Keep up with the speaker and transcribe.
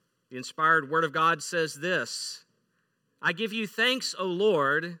The inspired Word of God says this: I give you thanks, O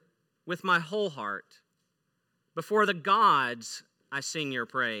Lord, with my whole heart. Before the gods I sing your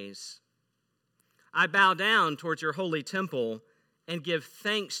praise. I bow down towards your holy temple and give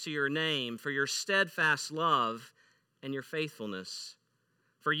thanks to your name for your steadfast love and your faithfulness.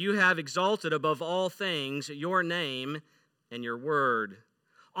 For you have exalted above all things your name and your word.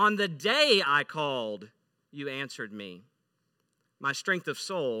 On the day I called, you answered me. My strength of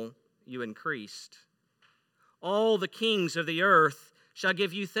soul you increased. All the kings of the earth shall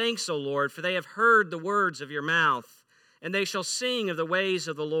give you thanks, O Lord, for they have heard the words of your mouth, and they shall sing of the ways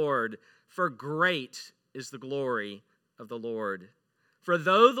of the Lord, for great is the glory of the Lord. For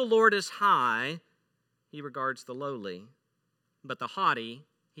though the Lord is high, he regards the lowly, but the haughty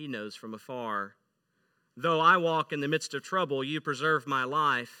he knows from afar. Though I walk in the midst of trouble, you preserve my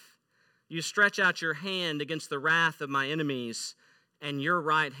life. You stretch out your hand against the wrath of my enemies, and your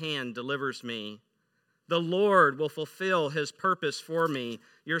right hand delivers me. The Lord will fulfill his purpose for me.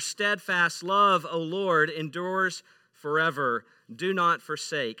 Your steadfast love, O Lord, endures forever. Do not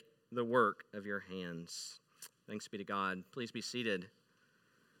forsake the work of your hands. Thanks be to God. Please be seated.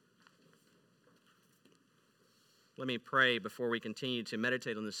 Let me pray before we continue to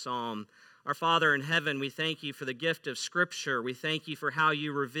meditate on this psalm. Our Father in heaven, we thank you for the gift of Scripture. We thank you for how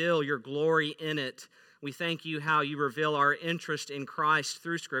you reveal your glory in it. We thank you how you reveal our interest in Christ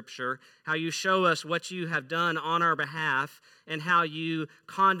through Scripture, how you show us what you have done on our behalf, and how you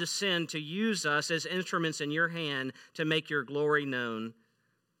condescend to use us as instruments in your hand to make your glory known.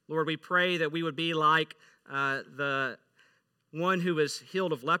 Lord, we pray that we would be like the one who was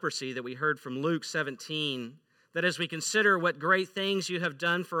healed of leprosy that we heard from Luke 17, that as we consider what great things you have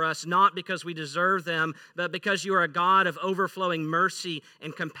done for us, not because we deserve them, but because you are a God of overflowing mercy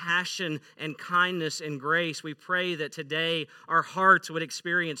and compassion and kindness and grace, we pray that today our hearts would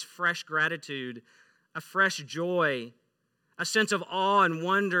experience fresh gratitude, a fresh joy, a sense of awe and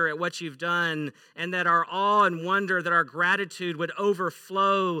wonder at what you've done, and that our awe and wonder, that our gratitude would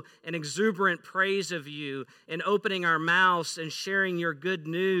overflow in exuberant praise of you, in opening our mouths and sharing your good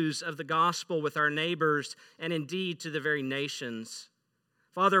news of the gospel with our neighbors and indeed to the very nations.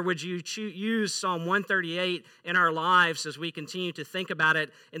 Father, would you use Psalm 138 in our lives as we continue to think about it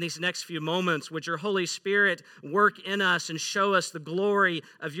in these next few moments? Would your Holy Spirit work in us and show us the glory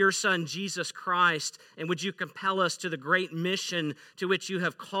of your Son, Jesus Christ? And would you compel us to the great mission to which you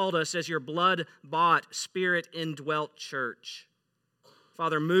have called us as your blood-bought, Spirit-indwelt church?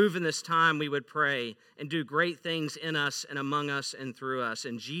 Father, move in this time, we would pray, and do great things in us and among us and through us.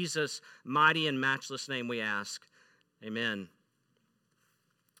 In Jesus' mighty and matchless name we ask. Amen.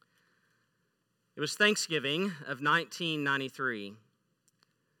 It was Thanksgiving of 1993.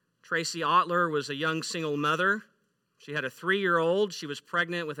 Tracy Ottler was a young single mother. She had a 3-year-old. She was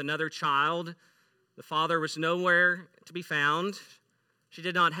pregnant with another child. The father was nowhere to be found. She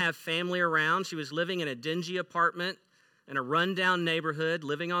did not have family around. She was living in a dingy apartment in a rundown neighborhood,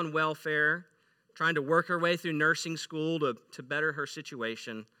 living on welfare, trying to work her way through nursing school to better her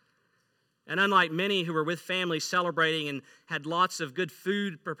situation. And unlike many who were with family celebrating and had lots of good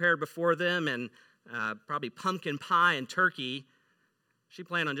food prepared before them and probably pumpkin pie and turkey, she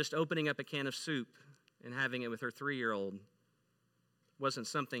planned on just opening up a can of soup and having it with her 3-year-old. Wasn't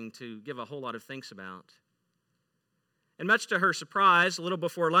something to give a whole lot of thanks about. And much to her surprise, a little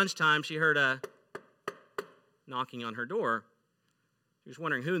before lunchtime, she heard a knocking on her door. She was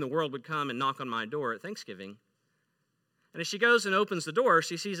wondering who in the world would come and knock on my door at Thanksgiving. And as she goes and opens the door,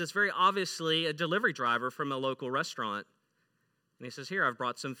 she sees it's very obviously a delivery driver from a local restaurant. And he says, "Here, I've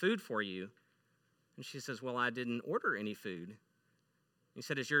brought some food for you." And she says, "Well, I didn't order any food." He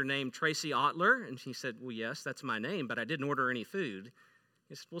said, "Is your name Tracy Ottler?" And she said, "Well, yes, that's my name, but I didn't order any food."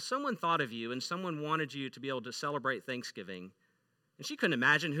 He said, "Well, someone thought of you, and someone wanted you to be able to celebrate Thanksgiving." And she couldn't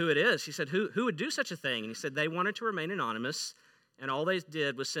imagine who it is. She said, who would do such a thing? And he said, they wanted to remain anonymous, and all they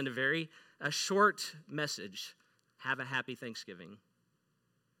did was send a short message. Have a happy Thanksgiving.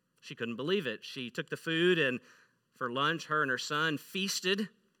 She couldn't believe it. She took the food, and for lunch, her and her son feasted.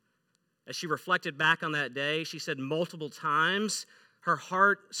 As she reflected back on that day, she said multiple times, her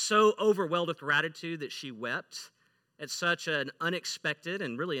heart so overwhelmed with gratitude that she wept at such an unexpected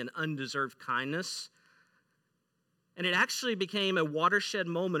and really an undeserved kindness. And it actually became a watershed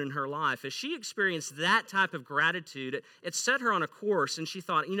moment in her life. As she experienced that type of gratitude, it set her on a course, and she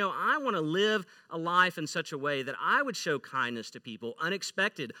thought, I want to live a life in such a way that I would show kindness to people,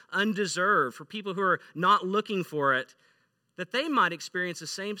 unexpected, undeserved, for people who are not looking for it, that they might experience the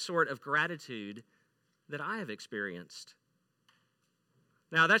same sort of gratitude that I have experienced.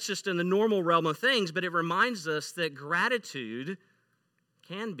 Now, that's just in the normal realm of things, but it reminds us that gratitude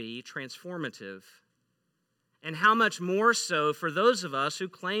can be transformative. And how much more so for those of us who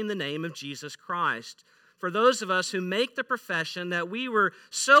claim the name of Jesus Christ. For those of us who make the profession that we were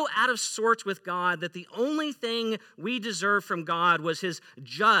so out of sorts with God that the only thing we deserved from God was his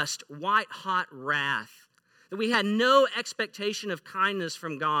just, white-hot wrath. That we had no expectation of kindness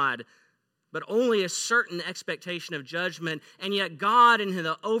from God, but only a certain expectation of judgment. And yet God, in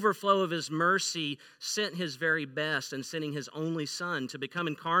the overflow of his mercy, sent his very best in sending his only Son to become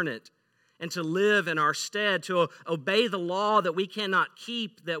incarnate and to live in our stead, to obey the law that we cannot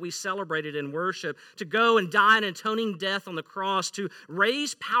keep, that we celebrated in worship, to go and die an atoning death on the cross, to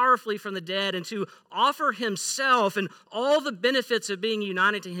raise powerfully from the dead, and to offer himself and all the benefits of being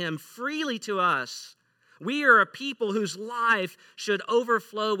united to him freely to us. We are a people whose life should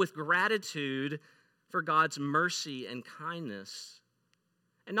overflow with gratitude for God's mercy and kindness.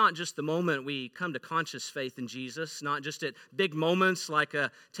 And not just the moment we come to conscious faith in Jesus, not just at big moments like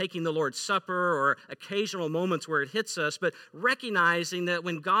taking the Lord's Supper or occasional moments where it hits us, but recognizing that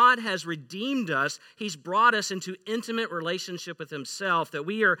when God has redeemed us, he's brought us into intimate relationship with himself, that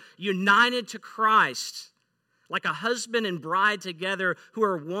we are united to Christ, like a husband and bride together who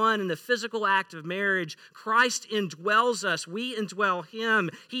are one in the physical act of marriage. Christ indwells us. We indwell him.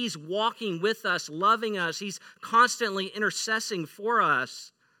 He's walking with us, loving us. He's constantly intercessing for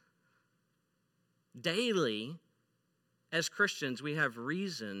us. Daily, as Christians, we have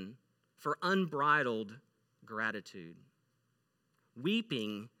reason for unbridled gratitude,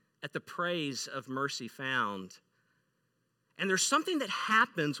 weeping at the praise of mercy found. And there's something that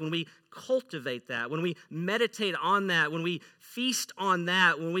happens when we cultivate that, when we meditate on that, when we feast on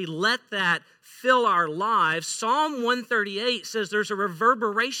that, when we let that fill our lives. Psalm 138 says there's a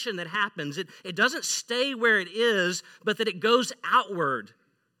reverberation that happens. It doesn't stay where it is, but that it goes outward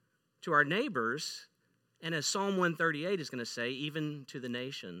to our neighbors, and as Psalm 138 is going to say, even to the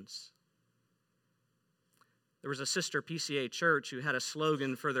nations. There was a sister PCA church who had a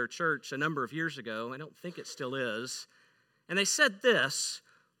slogan for their church a number of years ago. I don't think it still is. And they said this: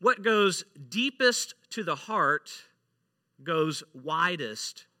 what goes deepest to the heart goes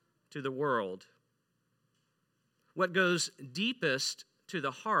widest to the world. What goes deepest to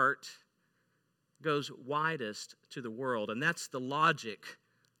the heart goes widest to the world. And that's the logic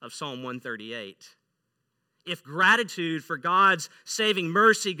of Psalm 138. If gratitude for God's saving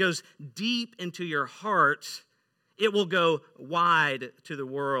mercy goes deep into your heart, it will go wide to the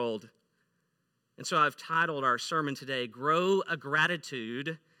world. And so I've titled our sermon today, Grow a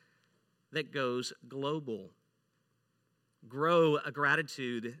Gratitude That Goes Global. Grow a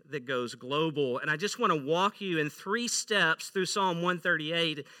gratitude that goes global. And I just want to walk you in 3 steps through Psalm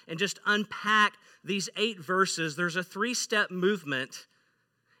 138 and just unpack these 8 verses. There's a 3-step movement.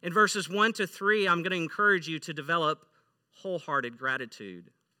 In verses 1 to 3, I'm going to encourage you to develop wholehearted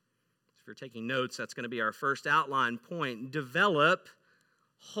gratitude. If you're taking notes, that's going to be our first outline point. Develop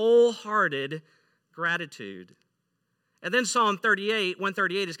wholehearted gratitude. And then Psalm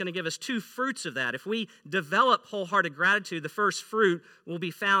 138 is going to give us 2 fruits of that. If we develop wholehearted gratitude, the first fruit will be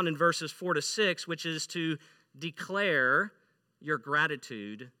found in verses 4 to 6, which is to declare your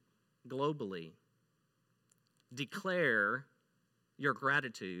gratitude globally. Declare your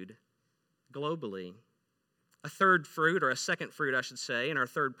gratitude globally. A third fruit, or a second fruit, I should say, and our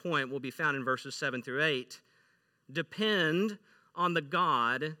third point will be found in verses 7 through 8. Depend on the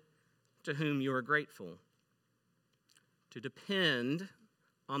God to whom you are grateful. To depend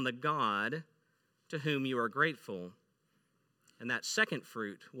on the God to whom you are grateful. And that second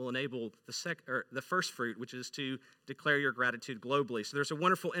fruit will enable the first fruit, which is to declare your gratitude globally. So there's a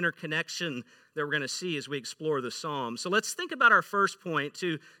wonderful interconnection that we're going to see as we explore the psalm. So let's think about our first point,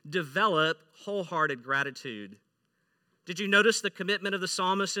 to develop wholehearted gratitude. Did you notice the commitment of the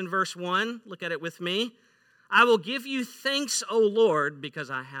psalmist in verse 1? Look at it with me. I will give you thanks, O Lord,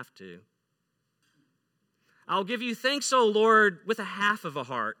 because I have to. I'll give you thanks, O Lord, with a half of a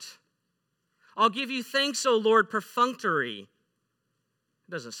heart. I'll give you thanks, O Lord, perfunctory.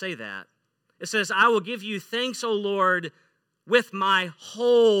 It doesn't say that. It says, I will give you thanks, O Lord, with my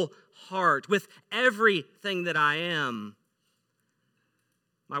whole heart, with everything that I am.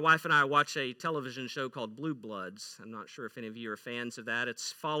 My wife and I watch a television show called Blue Bloods. I'm not sure if any of you are fans of that. It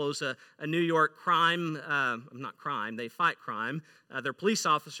follows a New York they fight crime. They're police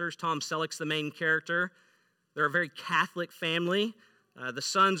officers. Tom Selleck's the main character. They're a very Catholic family. The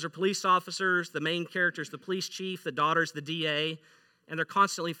sons are police officers. The main character is the police chief. The daughter's the DA. And they're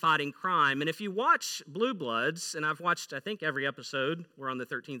constantly fighting crime. And if you watch Blue Bloods, and I've watched, I think, every episode. We're on the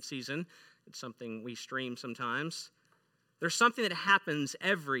 13th season. It's something we stream sometimes. There's something that happens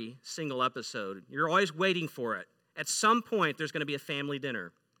every single episode. You're always waiting for it. At some point, there's going to be a family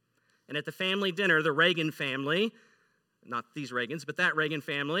dinner. And at the family dinner, the Reagan family, not these Reagans, but that Reagan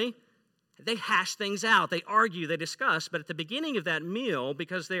family, they hash things out. They argue, they discuss. But at the beginning of that meal,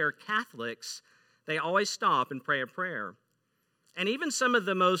 because they are Catholics, they always stop and pray a prayer. And even some of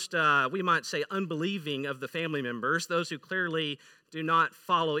the most, we might say, unbelieving of the family members, those who clearly do not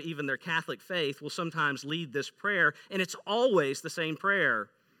follow even their Catholic faith, will sometimes lead this prayer. And it's always the same prayer.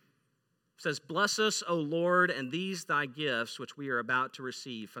 It says, "Bless us, O Lord, and these thy gifts, which we are about to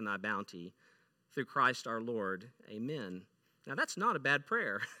receive from thy bounty, through Christ our Lord. Amen." Now, that's not a bad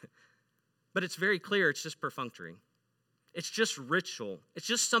prayer, but it's very clear it's just perfunctory. It's just ritual. It's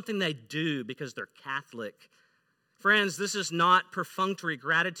just something they do because they're Catholic. Friends, this is not perfunctory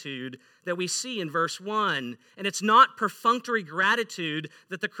gratitude that we see in verse 1. And it's not perfunctory gratitude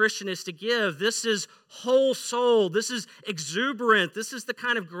that the Christian is to give. This is whole soul. This is exuberant. This is the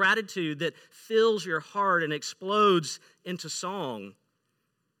kind of gratitude that fills your heart and explodes into song.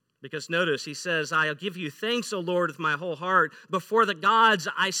 Because notice, he says, "I'll give you thanks, O Lord, with my whole heart. Before the gods,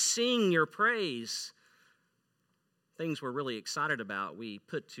 I sing your praise." Things we're really excited about, we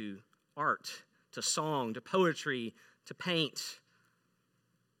put to art, to song, to poetry, to paint.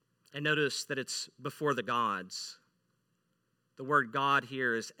 And notice that it's before the gods. The word God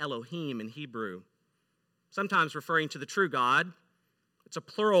here is Elohim in Hebrew, sometimes referring to the true God. It's a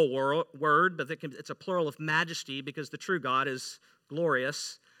plural word, but it's a plural of majesty because the true God is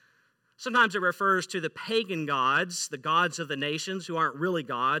glorious. Sometimes it refers to the pagan gods, the gods of the nations who aren't really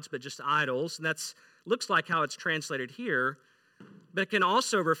gods, but just idols. And that's looks like how it's translated here. But it can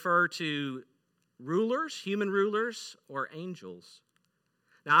also refer to rulers, human rulers, or angels.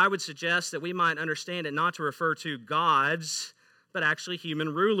 Now, I would suggest that we might understand it not to refer to gods, but actually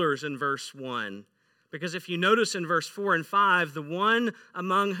human rulers in verse 1. Because if you notice in verse 4 and 5, the one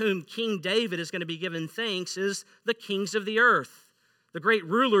among whom King David is going to be given thanks is the kings of the earth, the great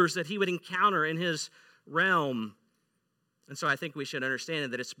rulers that he would encounter in his realm. And so I think we should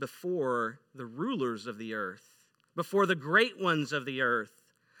understand that it's before the rulers of the earth, before the great ones of the earth.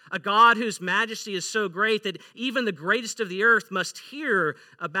 A God whose majesty is so great that even the greatest of the earth must hear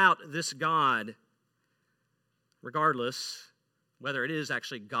about this God. Regardless, whether it is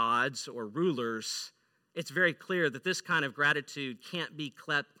actually gods or rulers, it's very clear that this kind of gratitude can't be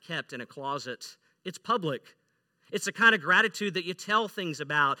kept in a closet. It's public. It's the kind of gratitude that you tell things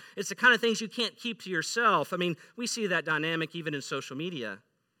about. It's the kind of things you can't keep to yourself. I mean, we see that dynamic even in social media.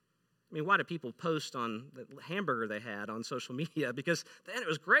 I mean, why do people post on the hamburger they had on social media? Because then it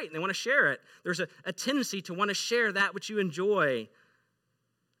was great and they want to share it. There's a tendency to want to share that which you enjoy.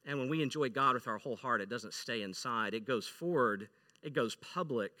 And when we enjoy God with our whole heart, it doesn't stay inside. It goes forward. It goes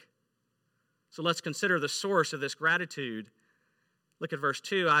public. So let's consider the source of this gratitude. Look at verse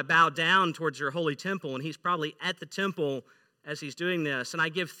 2. "I bow down towards your holy temple," and he's probably at the temple as he's doing this, "and I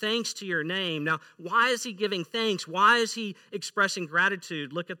give thanks to your name." Now, why is he giving thanks? Why is he expressing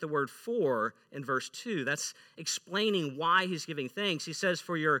gratitude? Look at the word "for" in verse 2. That's explaining why he's giving thanks. He says,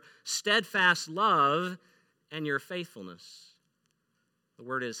 "For your steadfast love and your faithfulness." The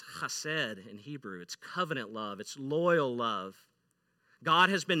word is chesed in Hebrew. It's covenant love. It's loyal love.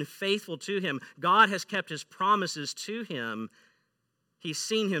 God has been faithful to him. God has kept his promises to him. He's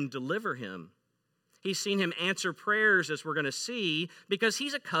seen him deliver him. He's seen him answer prayers, as we're going to see, because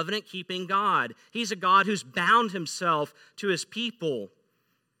he's a covenant-keeping God. He's a God who's bound himself to his people.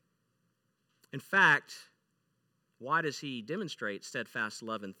 In fact, why does he demonstrate steadfast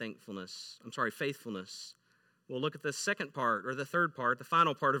love and faithfulness? Well, look at the second part, or the third part, the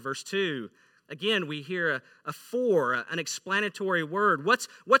final part of verse 2. Again, we hear a "for," an explanatory word.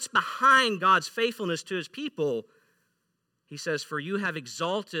 What's behind God's faithfulness to his people? He says, "For you have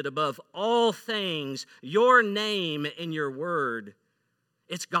exalted above all things your name in your word."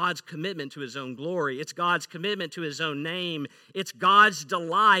 It's God's commitment to his own glory. It's God's commitment to his own name. It's God's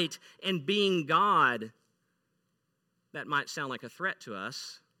delight in being God. That might sound like a threat to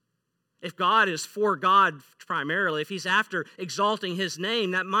us. If God is for God primarily, if he's after exalting his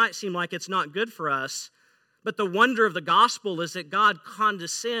name, that might seem like it's not good for us. But the wonder of the gospel is that God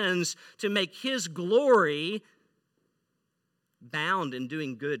condescends to make his glory bound in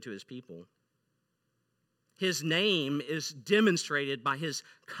doing good to his people. His name is demonstrated by his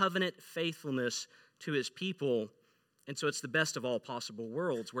covenant faithfulness to his people. And so it's the best of all possible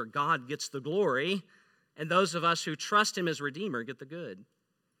worlds, where God gets the glory, and those of us who trust him as Redeemer get the good.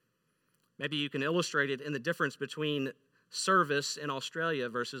 Maybe you can illustrate it in the difference between service in Australia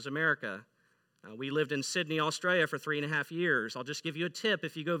versus America. We lived in Sydney, Australia for 3.5 years. I'll just give you a tip.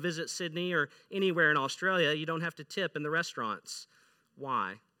 If you go visit Sydney or anywhere in Australia, you don't have to tip in the restaurants.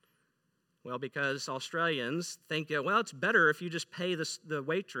 Why? Well, because Australians think that, well, it's better if you just pay the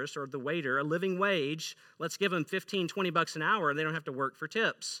waitress or the waiter a living wage. Let's give them $15-20 an hour and they don't have to work for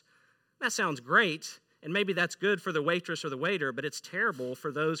tips. That sounds great, and maybe that's good for the waitress or the waiter, but it's terrible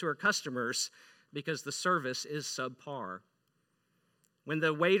for those who are customers because the service is subpar. When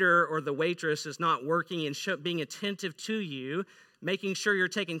the waiter or the waitress is not working and being attentive to you, making sure you're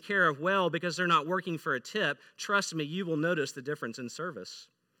taken care of well because they're not working for a tip, trust me, you will notice the difference in service.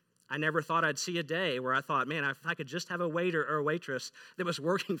 I never thought I'd see a day where I thought, man, if I could just have a waiter or a waitress that was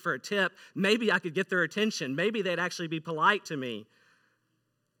working for a tip, maybe I could get their attention. Maybe they'd actually be polite to me.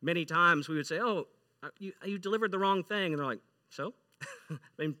 Many times we would say, oh, you delivered the wrong thing. And they're like, so? I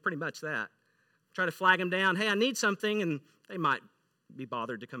mean, pretty much that. Try to flag them down. Hey, I need something. And they might be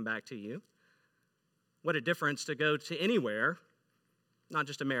bothered to come back to you. What a difference to go to anywhere. Not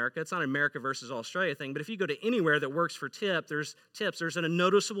just America. It's not an America versus Australia thing, but if you go to anywhere that works for there's a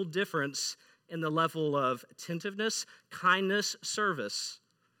noticeable difference in the level of attentiveness, kindness, service.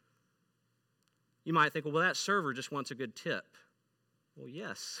 You might think, well, that server just wants a good tip. Well,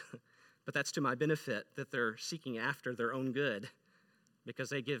 yes, but that's to my benefit that they're seeking after their own good because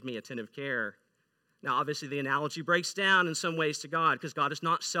they give me attentive care. Now, obviously, the analogy breaks down in some ways to God because God is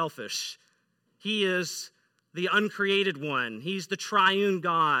not selfish. He is the uncreated one. He's the triune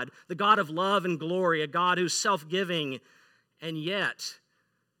God, the God of love and glory, a God who's self-giving. And yet,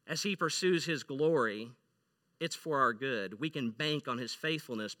 as he pursues his glory, it's for our good. We can bank on his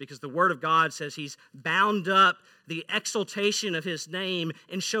faithfulness because the Word of God says he's bound up the exaltation of his name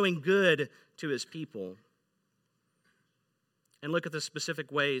in showing good to his people. And look at the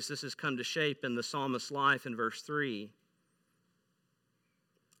specific ways this has come to shape in the psalmist's life in verse 3.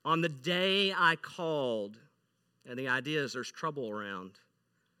 On the day I called, and the idea is there's trouble around.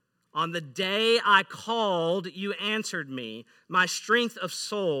 On the day I called, you answered me. My strength of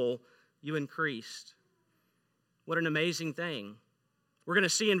soul, you increased. What an amazing thing. We're going to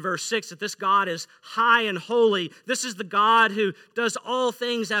see in verse 6 that this God is high and holy. This is the God who does all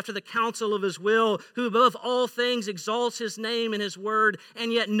things after the counsel of his will, who above all things exalts his name and his word,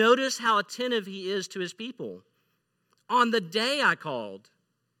 and yet notice how attentive he is to his people. On the day I called.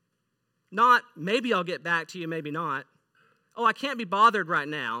 Not, maybe I'll get back to you, maybe not. Oh, I can't be bothered right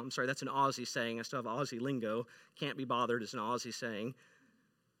now. I'm sorry, that's an Aussie saying. I still have Aussie lingo. Can't be bothered is an Aussie saying.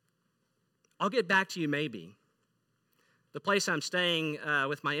 I'll get back to you maybe. The place I'm staying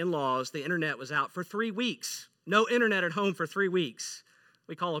with my in-laws, the internet was out for 3 weeks. No internet at home for 3 weeks.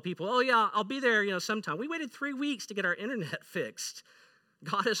 We call the people, oh yeah, I'll be there, sometime. We waited 3 weeks to get our internet fixed.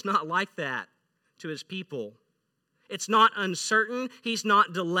 God is not like that to his people. It's not uncertain. He's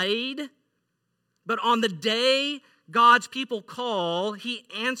not delayed. But on the day God's people call, he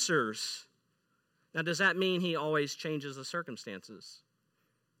answers. Now, does that mean he always changes the circumstances?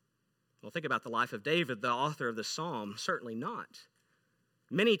 Well, think about the life of David, the author of the psalm. Certainly not.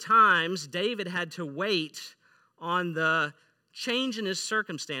 Many times, David had to wait on the change in his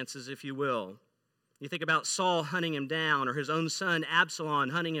circumstances, if you will. You think about Saul hunting him down, or his own son Absalom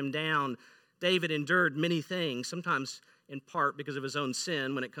hunting him down. David endured many things, sometimes in part because of his own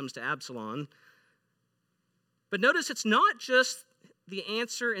sin when it comes to Absalom. But notice it's not just the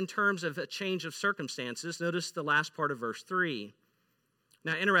answer in terms of a change of circumstances. Notice the last part of verse 3.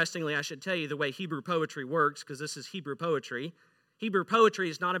 Now, interestingly, I should tell you the way Hebrew poetry works, because this is Hebrew poetry. Hebrew poetry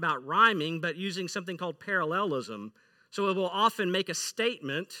is not about rhyming, but using something called parallelism. So it will often make a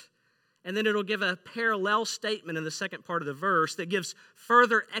statement, and then it'll give a parallel statement in the second part of the verse that gives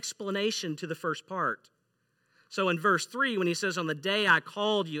further explanation to the first part. So in verse 3, when he says, on the day I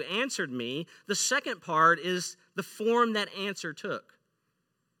called, you answered me, the second part is the form that answer took.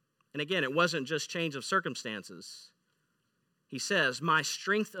 And again, it wasn't just change of circumstances. He says, my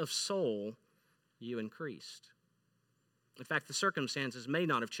strength of soul you increased. In fact, the circumstances may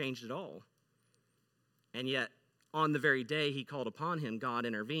not have changed at all. And yet, on the very day he called upon him, God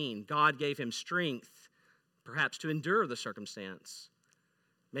intervened. God gave him strength, perhaps to endure the circumstance.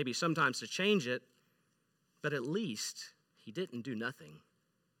 Maybe sometimes to change it, but at least he didn't do nothing.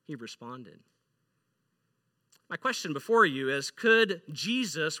 He responded. My question before you is, could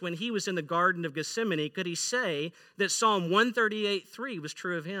Jesus, when he was in the Garden of Gethsemane, could he say that Psalm 138:3 was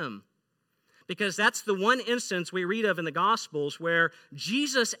true of him? Because that's the one instance we read of in the Gospels where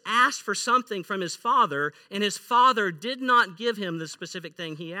Jesus asked for something from his Father, and his Father did not give him the specific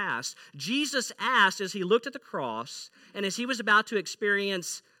thing he asked. Jesus asked as he looked at the cross, and as he was about to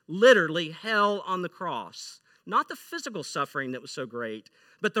experience literally hell on the cross. Not the physical suffering that was so great,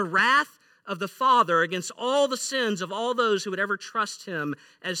 but the wrath of the Father against all the sins of all those who would ever trust him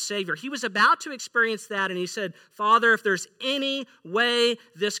as Savior. He was about to experience that, and he said, Father, if there's any way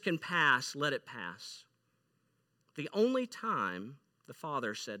this can pass, let it pass. The only time the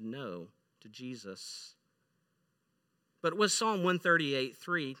Father said no to Jesus. But was Psalm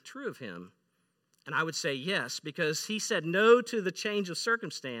 138:3 true of him? And I would say yes, because he said no to the change of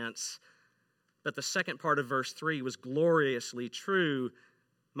circumstance, but the second part of verse 3 was gloriously true.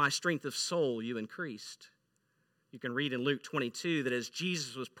 My strength of soul you increased. You can read in Luke 22 that as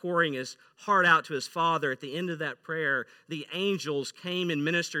Jesus was pouring his heart out to his Father, at the end of that prayer, the angels came and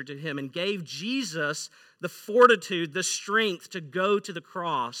ministered to him and gave Jesus the fortitude, the strength to go to the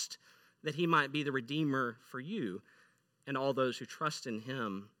cross that he might be the Redeemer for you and all those who trust in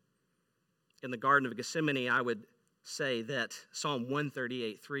him. In the Garden of Gethsemane, I would say that Psalm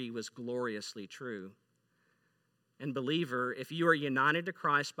 138:3 was gloriously true. And believer, if you are united to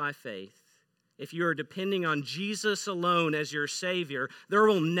Christ by faith, if you are depending on Jesus alone as your Savior, there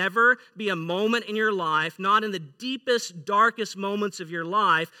will never be a moment in your life, not in the deepest, darkest moments of your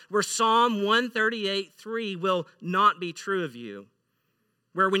life, where Psalm 138:3 will not be true of you.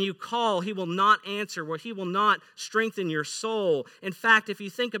 Where when you call, he will not answer, where he will not strengthen your soul. In fact, if you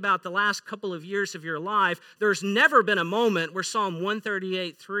think about the last couple of years of your life, there's never been a moment where Psalm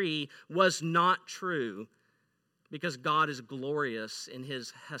 138:3 was not true, because God is glorious in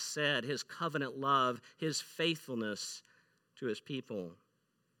his hesed, his covenant love, his faithfulness to his people.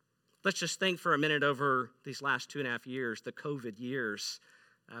 Let's just think for a minute over these last 2.5 years, the COVID years.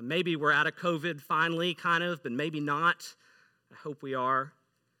 Maybe we're out of COVID finally, kind of, but maybe not. I hope we are.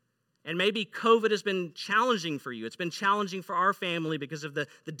 And maybe COVID has been challenging for you. It's been challenging for our family because of the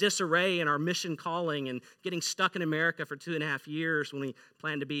disarray in our mission calling and getting stuck in America for 2.5 years when we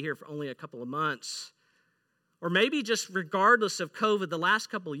planned to be here for only a couple of months. Or maybe just regardless of COVID, the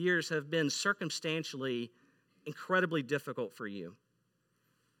last couple of years have been circumstantially incredibly difficult for you.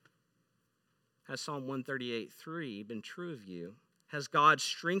 Has Psalm 138:3 been true of you? Has God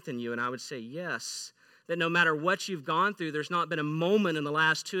strengthened you? And I would say yes. That no matter what you've gone through, there's not been a moment in the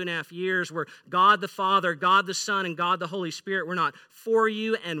last 2.5 years where God the Father, God the Son, and God the Holy Spirit were not for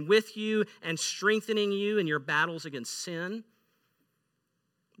you and with you and strengthening you in your battles against sin.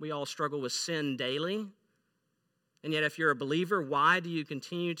 We all struggle with sin daily. And yet if you're a believer, why do you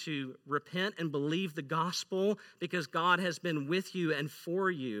continue to repent and believe the gospel? Because God has been with you and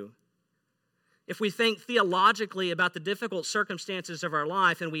for you. If we think theologically about the difficult circumstances of our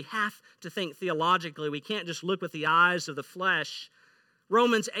life, and we have to think theologically, we can't just look with the eyes of the flesh.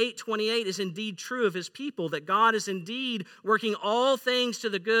 Romans 8:28 is indeed true of his people, that God is indeed working all things to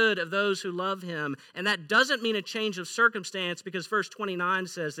the good of those who love him. And that doesn't mean a change of circumstance, because verse 29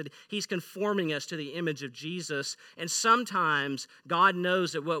 says that he's conforming us to the image of Jesus. And sometimes God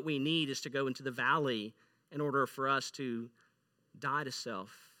knows that what we need is to go into the valley in order for us to die to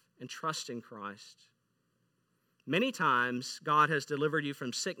self and trust in Christ. Many times, God has delivered you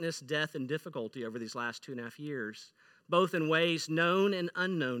from sickness, death, and difficulty over these last 2.5 years, both in ways known and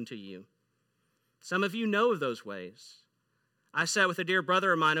unknown to you. Some of you know of those ways. I sat with a dear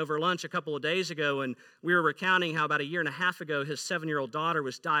brother of mine over lunch a couple of days ago, and we were recounting how about 1.5 years ago, his 7-year-old daughter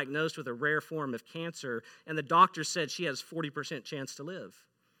was diagnosed with a rare form of cancer, and the doctor said she has 40% chance to live.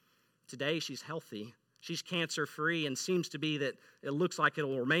 Today, she's healthy. She's cancer-free, and seems to be that it looks like it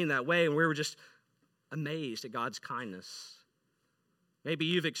will remain that way, and we were just amazed at God's kindness. Maybe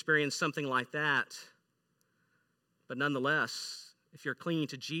you've experienced something like that, but nonetheless, if you're clinging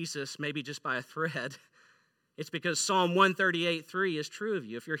to Jesus, maybe just by a thread, it's because Psalm 138:3 is true of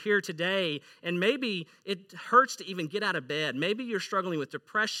you. If you're here today, and maybe it hurts to even get out of bed, maybe you're struggling with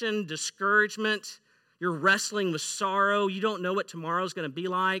depression, discouragement, you're wrestling with sorrow. You don't know what tomorrow's going to be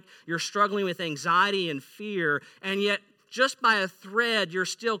like. You're struggling with anxiety and fear. And yet, just by a thread, you're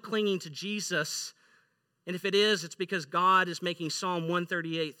still clinging to Jesus. And if it is, it's because God is making Psalm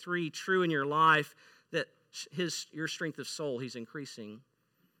 138:3 true in your life, that your strength of soul, he's increasing.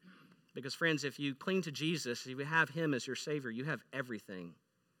 Because, friends, if you cling to Jesus, if you have him as your Savior, you have everything.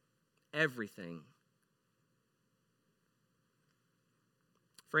 Everything.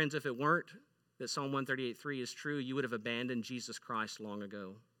 Friends, if it weren't that Psalm 138:3 is true, you would have abandoned Jesus Christ long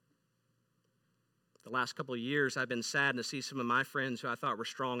ago. The last couple of years, I've been saddened to see some of my friends who I thought were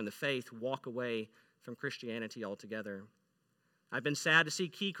strong in the faith walk away from Christianity altogether. I've been sad to see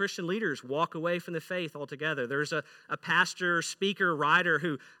key Christian leaders walk away from the faith altogether. There's a pastor, speaker, writer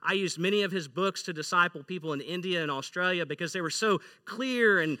who I used many of his books to disciple people in India and Australia because they were so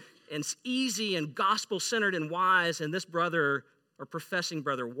clear and easy and gospel-centered and wise, and this brother or professing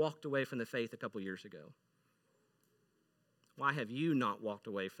brother walked away from the faith a couple years ago. Why have you not walked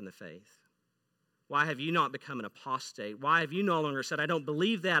away from the faith? Why have you not become an apostate? Why have you no longer said, I don't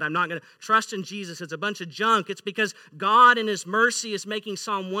believe that. I'm not going to trust in Jesus. It's a bunch of junk. It's because God in his mercy is making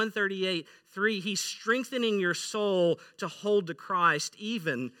Psalm 138:3. He's strengthening your soul to hold to Christ,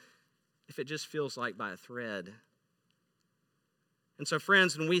 even if it just feels like by a thread. And so,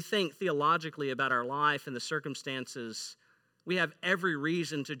 friends, when we think theologically about our life and the circumstances, we have every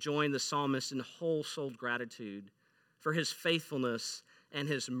reason to join the psalmist in whole-souled gratitude for his faithfulness and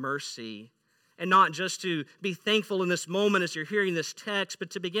his mercy. And not just to be thankful in this moment as you're hearing this text,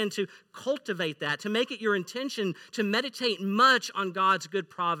 but to begin to cultivate that, to make it your intention to meditate much on God's good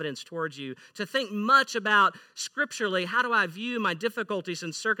providence towards you, to think much about scripturally, how do I view my difficulties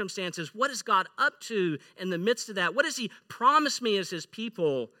and circumstances? What is God up to in the midst of that? What does he promise me as his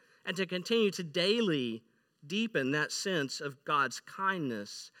people? And to continue to daily deepen that sense of God's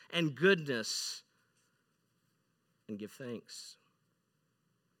kindness and goodness and give thanks.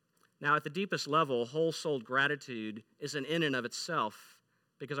 Now, at the deepest level, whole-souled gratitude is an in and of itself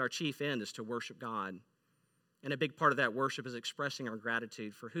because our chief end is to worship God. And a big part of that worship is expressing our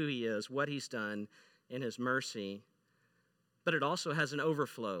gratitude for who he is, what he's done in his mercy. But it also has an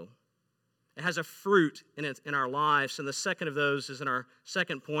overflow. It has a fruit in our lives. And the second of those is in our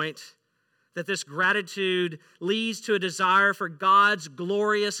second point, that this gratitude leads to a desire for God's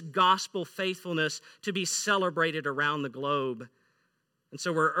glorious gospel faithfulness to be celebrated around the globe. And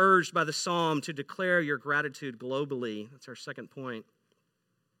so we're urged by the psalm to declare your gratitude globally. That's our second point.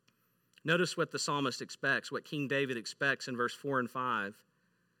 Notice what the psalmist expects, what King David expects in verse 4 and 5.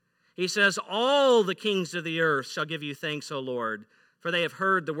 He says, all the kings of the earth shall give you thanks, O Lord, for they have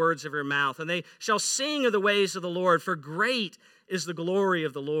heard the words of your mouth, and they shall sing of the ways of the Lord, for great is the glory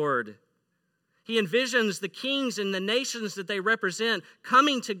of the Lord. He envisions the kings and the nations that they represent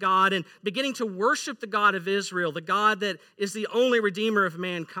coming to God and beginning to worship the God of Israel, the God that is the only Redeemer of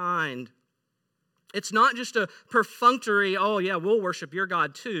mankind. It's not just a perfunctory, oh yeah, we'll worship your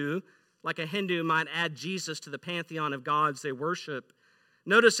God too, like a Hindu might add Jesus to the pantheon of gods they worship.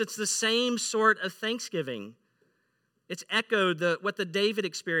 Notice it's the same sort of thanksgiving. It's echoed what the David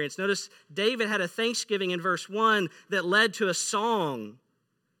experienced. Notice David had a thanksgiving in verse 1 that led to a song.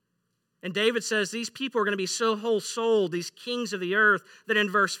 And David says these people are going to be so whole-souled, these kings of the earth, that in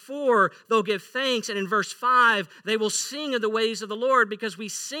verse 4, they'll give thanks. And in verse 5, they will sing of the ways of the Lord because we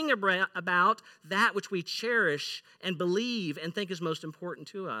sing about that which we cherish and believe and think is most important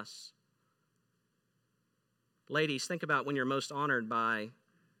to us. Ladies, think about when you're most honored by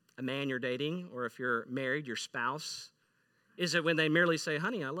a man you're dating, or if you're married, your spouse. Is it when they merely say,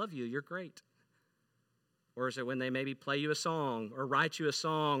 honey, I love you, you're great? Or is it when they maybe play you a song or write you a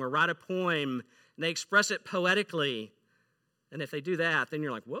song or write a poem and they express it poetically? And if they do that, then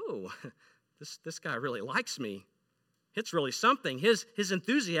you're like, whoa, this guy really likes me. It's really something. His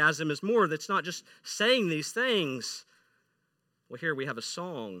enthusiasm is more. That's not just saying these things. Well, here we have a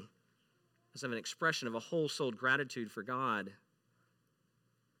song as of an expression of a whole-souled gratitude for God.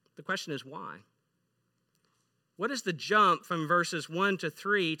 The question is why? What is the jump from verses 1 to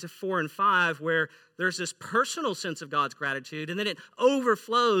 3 to 4 and 5 where there's this personal sense of God's gratitude and then it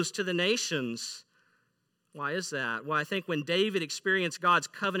overflows to the nations? Why is that? Well, I think when David experienced God's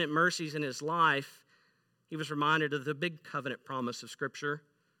covenant mercies in his life, he was reminded of the big covenant promise of Scripture.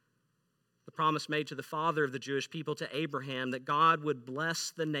 The promise made to the father of the Jewish people, to Abraham, that God would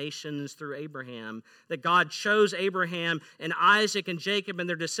bless the nations through Abraham, that God chose Abraham and Isaac and Jacob and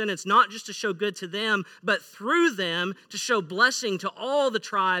their descendants, not just to show good to them, but through them to show blessing to all the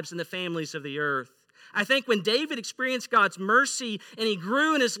tribes and the families of the earth. I think when David experienced God's mercy and he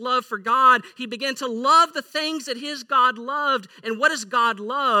grew in his love for God, he began to love the things that his God loved. And what does God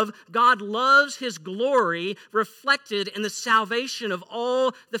love? God loves his glory reflected in the salvation of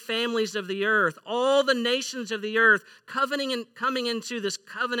all the families of the earth, all the nations of the earth, coming into this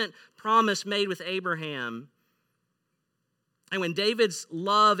covenant promise made with Abraham. And when David's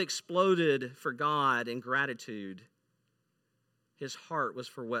love exploded for God in gratitude, his heart was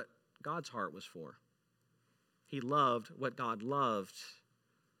for what God's heart was for. He loved what God loved.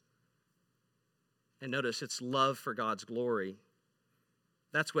 And notice, it's love for God's glory.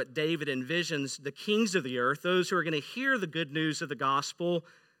 That's what David envisions the kings of the earth, those who are going to hear the good news of the gospel,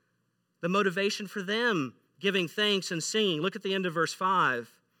 the motivation for them giving thanks and singing. Look at the end of verse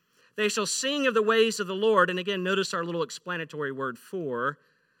 5. They shall sing of the ways of the Lord. And again, notice our little explanatory word for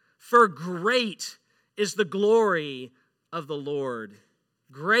great is the glory of the Lord.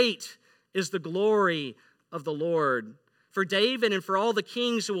 Great is the glory of the Lord. for David and for all the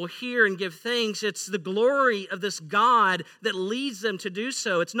kings who will hear and give thanks. It's the glory of this God that leads them to do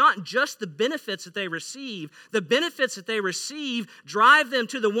so. It's not just the benefits that they receive. The benefits that they receive drive them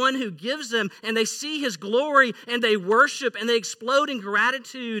to the one who gives them, and they see his glory, and they worship, and they explode in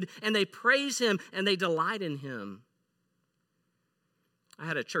gratitude, and they praise him, and they delight in him. I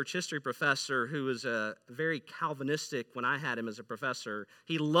had a church history professor who was very Calvinistic when I had him as a professor.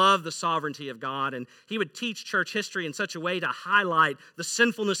 He loved the sovereignty of God, and he would teach church history in such a way to highlight the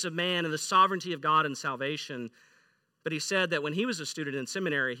sinfulness of man and the sovereignty of God in salvation. But he said that when he was a student in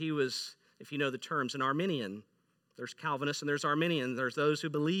seminary, he was, if you know the terms, an Arminian. There's Calvinists and there's Arminians. There's those who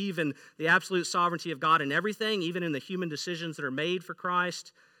believe in the absolute sovereignty of God in everything, even in the human decisions that are made for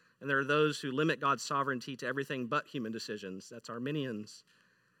Christ. And there are those who limit God's sovereignty to everything but human decisions. That's Arminians.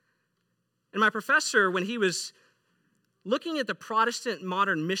 And my professor, when he was looking at the Protestant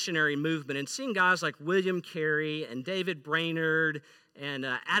modern missionary movement and seeing guys like William Carey and David Brainerd and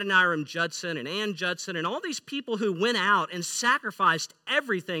Adoniram Judson and Ann Judson and all these people who went out and sacrificed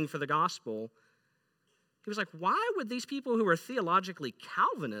everything for the gospel, he was like, why would these people who were theologically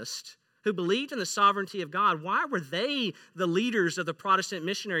Calvinist, who believed in the sovereignty of God, why were they the leaders of the Protestant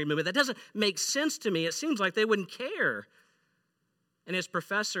missionary movement? That doesn't make sense to me. It seems like they wouldn't care. And his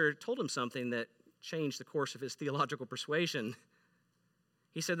professor told him something that changed the course of his theological persuasion.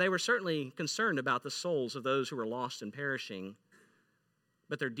 He said they were certainly concerned about the souls of those who were lost and perishing,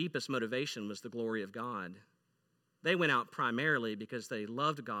 but their deepest motivation was the glory of God. They went out primarily because they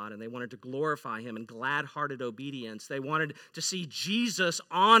loved God and they wanted to glorify him in glad-hearted obedience. They wanted to see Jesus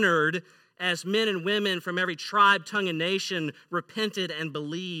honored as men and women from every tribe, tongue, and nation repented and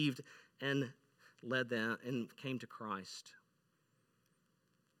believed and led them and came to Christ.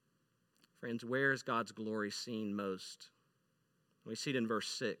 Friends, where is God's glory seen most? We see it in verse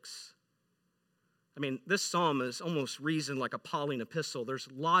 6. I mean, this psalm is almost reasoned like a Pauline epistle. There's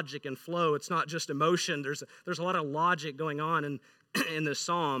logic and flow. It's not just emotion. There's a lot of logic going on in this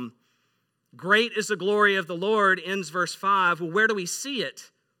psalm. Great is the glory of the Lord, ends verse 5. Well, where do we see it?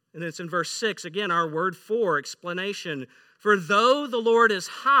 And it's in verse 6. Again, our word for, explanation. For though the Lord is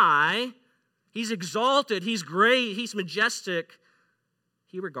high, he's exalted, he's great, he's majestic,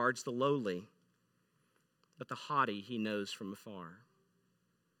 he regards the lowly, but the haughty he knows from afar.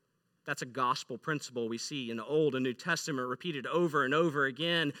 That's a gospel principle we see in the Old and New Testament repeated over and over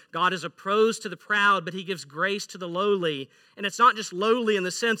again. God is opposed to the proud, but he gives grace to the lowly. And it's not just lowly in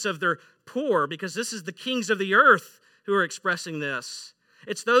the sense of they're poor, because this is the kings of the earth who are expressing this.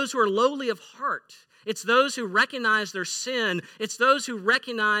 It's those who are lowly of heart. It's those who recognize their sin. It's those who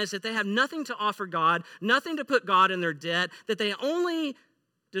recognize that they have nothing to offer God, nothing to put God in their debt, that they only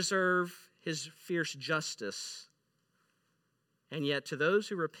deserve his fierce justice. And yet to those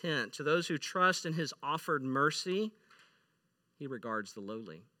who repent, to those who trust in his offered mercy, he regards the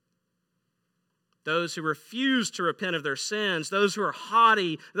lowly. Those who refuse to repent of their sins, those who are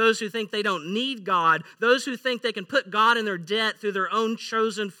haughty, those who think they don't need God, those who think they can put God in their debt through their own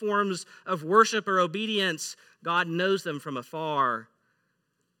chosen forms of worship or obedience, God knows them from afar.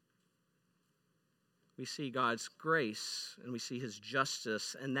 We see God's grace and we see his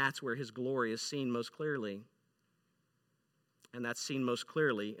justice, and that's where his glory is seen most clearly. And that's seen most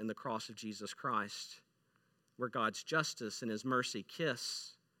clearly in the cross of Jesus Christ, where God's justice and his mercy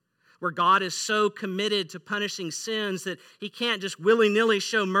kiss, where God is so committed to punishing sins that he can't just willy-nilly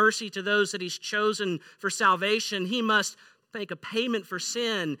show mercy to those that he's chosen for salvation. He must make a payment for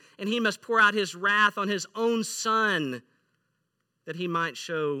sin, and he must pour out his wrath on his own Son that he might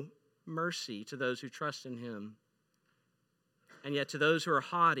show mercy to those who trust in him. And yet to those who are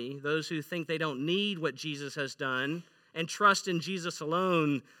haughty, those who think they don't need what Jesus has done and trust in Jesus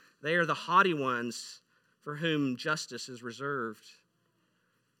alone, they are the haughty ones for whom justice is reserved.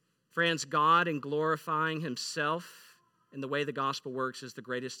 Friends, God in glorifying himself in the way the gospel works is the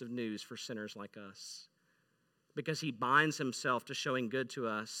greatest of news for sinners like us, because he binds himself to showing good to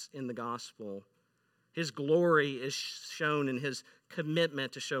us in the gospel. His glory is shown in his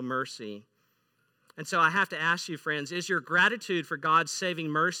commitment to show mercy. And so I have to ask you, friends, is your gratitude for God's saving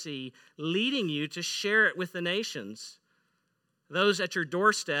mercy leading you to share it with the nations, those at your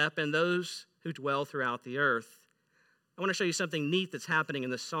doorstep and those who dwell throughout the earth? I want to show you something neat that's happening in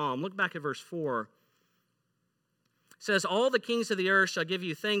this psalm. Look back at verse 4. It says, all the kings of the earth shall give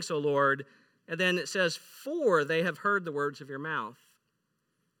you thanks, O Lord. And then it says, for they have heard the words of your mouth.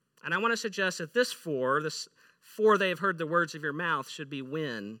 And I want to suggest that this for they have heard the words of your mouth, should be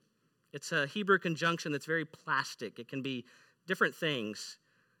when. It's a Hebrew conjunction that's very plastic. It can be different things.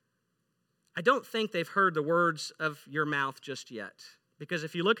 I don't think they've heard the words of your mouth just yet. Because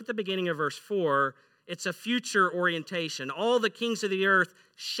if you look at the beginning of verse 4, It's a future orientation. All the kings of the earth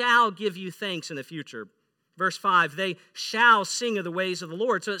shall give you thanks in the future. Verse 5, they shall sing of the ways of the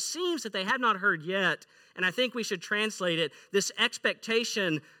Lord. So it seems that they have not heard yet, and I think we should translate it, this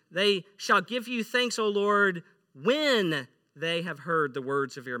expectation, they shall give you thanks, O Lord, when they have heard the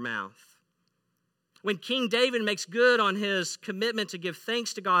words of your mouth. When King David makes good on his commitment to give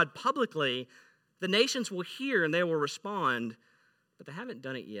thanks to God publicly, the nations will hear and they will respond, but they haven't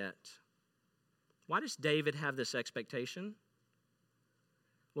done it yet. Why does David have this expectation?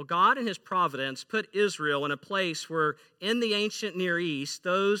 Well, God in his providence put Israel in a place where in the ancient Near East,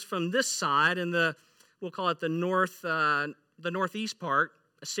 those from this side in we'll call it the northeast part,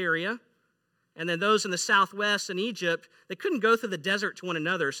 Assyria, and then those in the southwest in Egypt, they couldn't go through the desert to one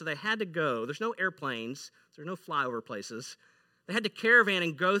another, so they had to go. There's no airplanes. There's no flyover places. They had to caravan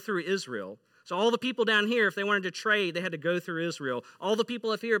and go through Israel. So all the people down here, if they wanted to trade, they had to go through Israel. All the people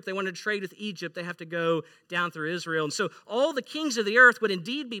up here, if they wanted to trade with Egypt, they have to go down through Israel. And so all the kings of the earth would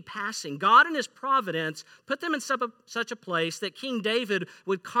indeed be passing. God in his providence put them in such a place that King David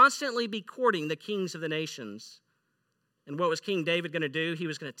would constantly be courting the kings of the nations. And what was King David going to do? He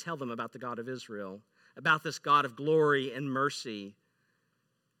was going to tell them about the God of Israel, about this God of glory and mercy.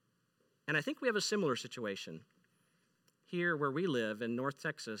 And I think we have a similar situation here where we live in North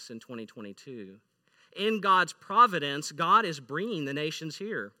Texas in 2022. In God's providence, God is bringing the nations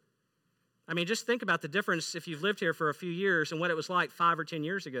here. I mean, just think about the difference if you've lived here for a few years and what it was like 5 or 10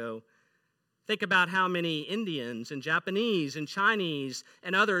 years ago. Think about how many Indians and Japanese and Chinese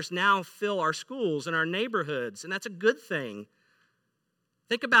and others now fill our schools and our neighborhoods, and that's a good thing.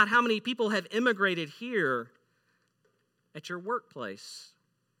 Think about how many people have immigrated here at your workplace.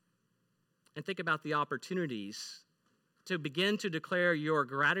 And think about the opportunities. To begin to declare your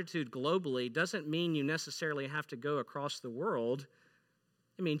gratitude globally doesn't mean you necessarily have to go across the world.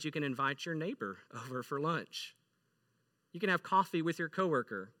 It means you can invite your neighbor over for lunch. You can have coffee with your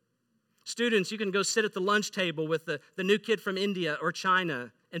coworker. Students, you can go sit at the lunch table with the new kid from India or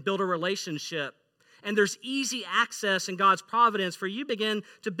China and build a relationship. And there's easy access in God's providence for you begin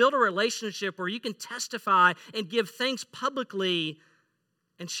to build a relationship where you can testify and give thanks publicly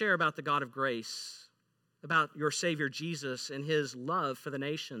and share about the God of grace, about your Savior Jesus and his love for the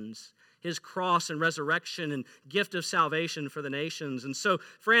nations, his cross and resurrection and gift of salvation for the nations. And so,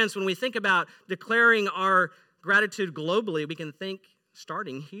 friends, when we think about declaring our gratitude globally, we can think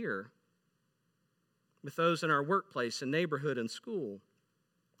starting here with those in our workplace and neighborhood and school.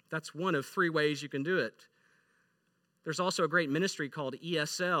 That's one of 3 ways you can do it. There's also a great ministry called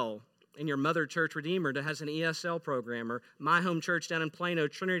ESL. In your mother church, Redeemer, that has an ESL program, or my home church down in Plano,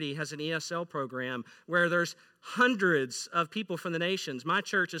 Trinity, has an ESL program where there's hundreds of people from the nations. My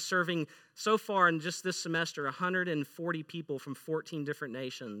church is serving, so far in just this semester, 140 people from 14 different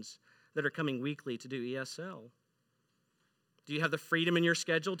nations that are coming weekly to do ESL. Do you have the freedom in your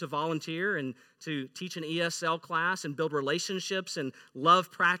schedule to volunteer and to teach an ESL class and build relationships and love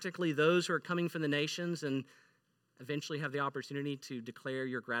practically those who are coming from the nations and eventually have the opportunity to declare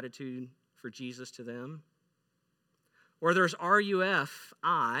your gratitude for Jesus to them? Or there's RUF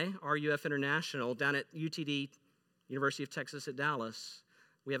International, down at UTD, University of Texas at Dallas.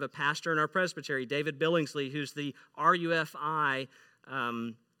 We have a pastor in our presbytery, David Billingsley, who's the RUFI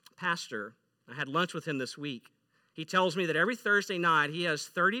pastor. I had lunch with him this week. He tells me that every Thursday night he has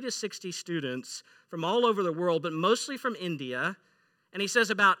 30 to 60 students from all over the world, but mostly from India. And he says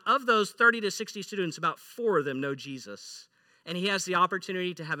of those 30 to 60 students, about 4 of them know Jesus. And he has the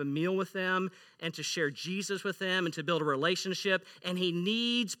opportunity to have a meal with them and to share Jesus with them and to build a relationship. And he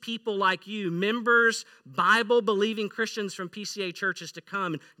needs people like you, members, Bible-believing Christians from PCA churches, to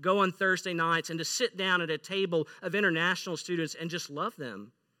come and go on Thursday nights and to sit down at a table of international students and just love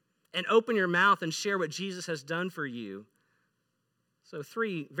them and open your mouth and share what Jesus has done for you. So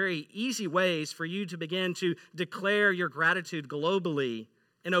 3 very easy ways for you to begin to declare your gratitude globally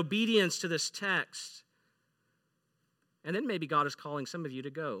in obedience to this text. And then maybe God is calling some of you to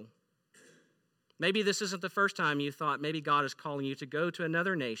go. Maybe this isn't the first time you thought maybe God is calling you to go to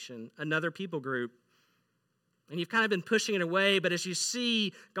another nation, another people group. And you've kind of been pushing it away, but as you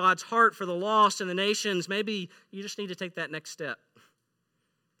see God's heart for the lost and the nations, maybe you just need to take that next step.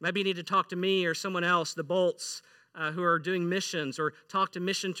 Maybe you need to talk to me or someone else, the Bolts, who are doing missions, or talk to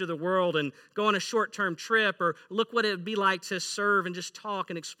Mission to the World and go on a short-term trip, or look what it would be like to serve and just talk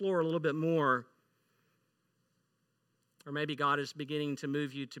and explore a little bit more. Or maybe God is beginning to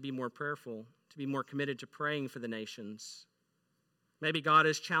move you to be more prayerful, to be more committed to praying for the nations. Maybe God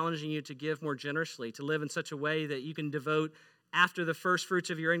is challenging you to give more generously, to live in such a way that you can devote after the first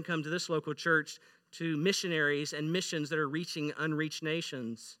fruits of your income to this local church to missionaries and missions that are reaching unreached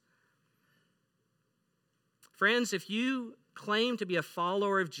nations. Friends, if you claim to be a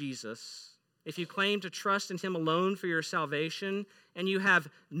follower of Jesus, if you claim to trust in him alone for your salvation, and you have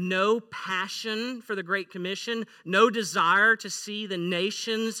no passion for the Great Commission, no desire to see the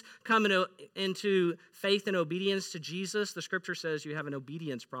nations come into faith and obedience to Jesus, the scripture says you have an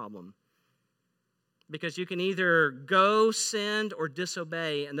obedience problem. Because you can either go, sin, or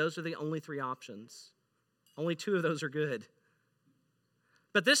disobey, and those are the only three options. Only two of those are good.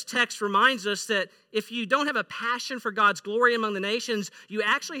 But this text reminds us that if you don't have a passion for God's glory among the nations, you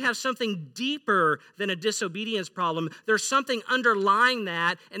actually have something deeper than a disobedience problem. There's something underlying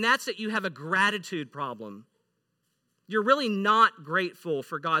that, and that's that you have a gratitude problem. You're really not grateful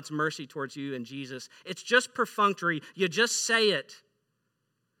for God's mercy towards you and Jesus. It's just perfunctory. You just say it.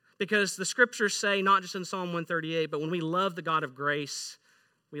 Because the scriptures say, not just in Psalm 138, but when we love the God of grace,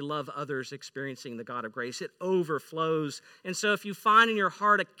 we love others experiencing the God of grace. It overflows. And so if you find in your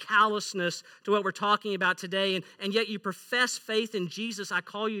heart a callousness to what we're talking about today, and yet you profess faith in Jesus, I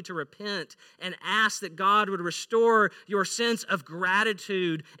call you to repent and ask that God would restore your sense of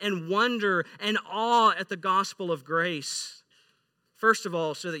gratitude and wonder and awe at the gospel of grace. First of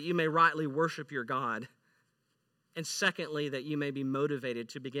all, so that you may rightly worship your God. And secondly, that you may be motivated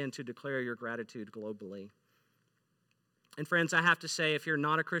to begin to declare your gratitude globally. And friends, I have to say, if you're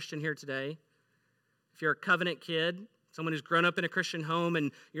not a Christian here today, if you're a covenant kid, someone who's grown up in a Christian home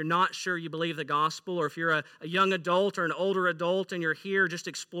and you're not sure you believe the gospel, or if you're a young adult or an older adult and you're here just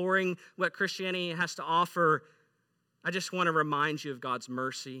exploring what Christianity has to offer, I just want to remind you of God's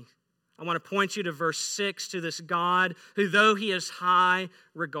mercy. I want to point you to verse 6, to this God who, though he is high,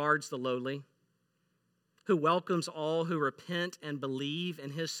 regards the lowly, who welcomes all who repent and believe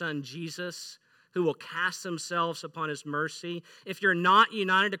in his Son Jesus, who will cast themselves upon his mercy. If you're not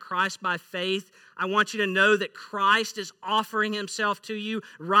united to Christ by faith, I want you to know that Christ is offering himself to you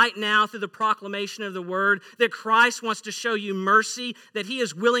right now through the proclamation of the word, that Christ wants to show you mercy, that he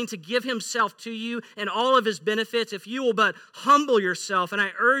is willing to give himself to you and all of his benefits if you will but humble yourself. And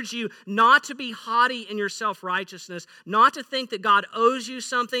I urge you not to be haughty in your self-righteousness, not to think that God owes you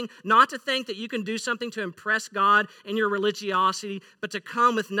something, not to think that you can do something to impress God in your religiosity, but to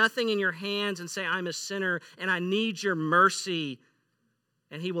come with nothing in your hands and say, I'm a sinner and I need your mercy,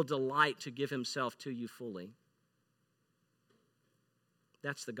 and he will delight to give himself to you fully.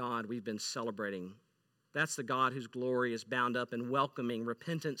 That's the God we've been celebrating. That's the God whose glory is bound up in welcoming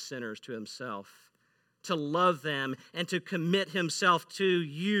repentant sinners to himself, to love them and to commit himself to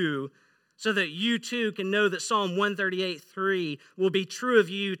you so that you too can know that Psalm 138:3 will be true of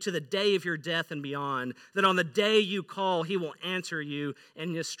you to the day of your death and beyond, that on the day you call, he will answer you,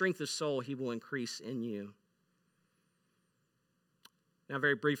 and his strength of soul he will increase in you. Now,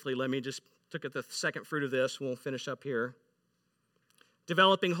 very briefly, let me just look at the second fruit of this. We'll finish up here.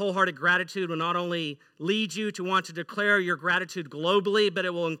 Developing wholehearted gratitude will not only lead you to want to declare your gratitude globally, but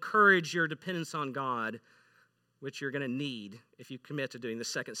it will encourage your dependence on God, which you're going to need if you commit to doing the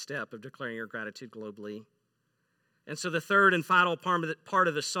second step of declaring your gratitude globally. And so the third and final part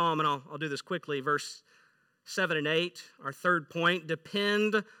of the psalm, and I'll do this quickly, verse 7 and 8, our third point,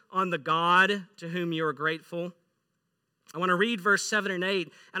 depend on the God to whom you are grateful. I want to read verse 7 and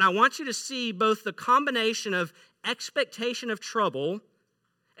 8, and I want you to see both the combination of expectation of trouble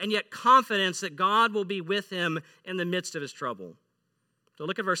and yet confidence that God will be with him in the midst of his trouble. So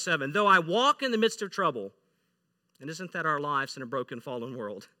look at verse 7. Though I walk in the midst of trouble, and isn't that our lives in a broken, fallen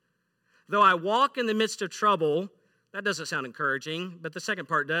world? Though I walk in the midst of trouble, that doesn't sound encouraging, but the second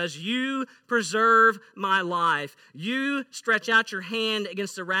part does. You preserve my life. You stretch out your hand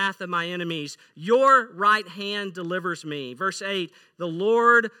against the wrath of my enemies. Your right hand delivers me. Verse 8, the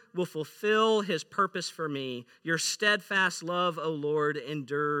Lord will fulfill his purpose for me. Your steadfast love, O Lord,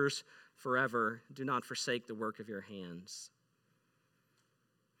 endures forever. Do not forsake the work of your hands.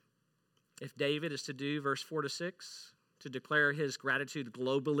 If David is to do verse 4 to 6, to declare his gratitude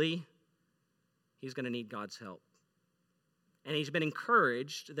globally, he's going to need God's help. And he's been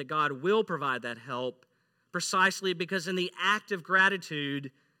encouraged that God will provide that help precisely because in the act of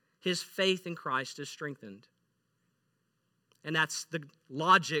gratitude, his faith in Christ is strengthened. And that's the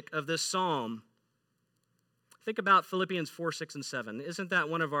logic of this psalm. Think about Philippians 4, 6, and 7. Isn't that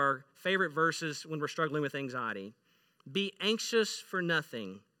one of our favorite verses when we're struggling with anxiety? Be anxious for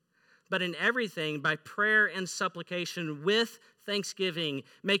nothing, but in everything, by prayer and supplication with thanksgiving,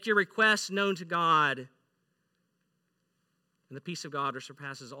 make your requests known to God. And the peace of God, which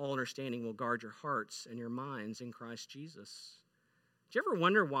surpasses all understanding, will guard your hearts and your minds in Christ Jesus. Do you ever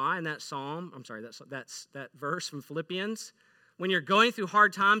wonder why in that psalm, that verse from Philippians, when you're going through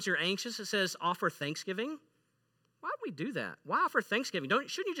hard times, you're anxious, it says offer thanksgiving? Why would we do that? Why offer thanksgiving?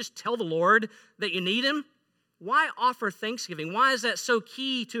 Shouldn't you just tell the Lord that you need him? Why offer thanksgiving? Why is that so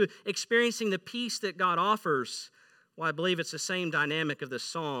key to experiencing the peace that God offers? Well, I believe it's the same dynamic of this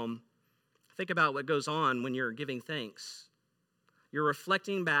psalm. Think about what goes on when you're giving thanks. You're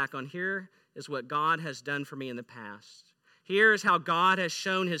reflecting back on, here is what God has done for me in the past. Here is how God has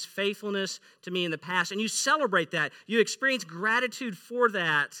shown his faithfulness to me in the past. And you celebrate that. You experience gratitude for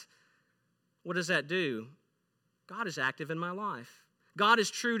that. What does that do? God is active in my life. God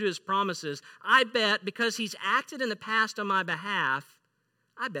is true to his promises. I bet because he's acted in the past on my behalf,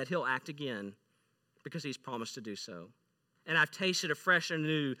 I bet he'll act again because he's promised to do so. And I've tasted afresh and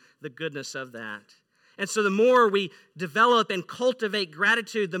anew the goodness of that. And so the more we develop and cultivate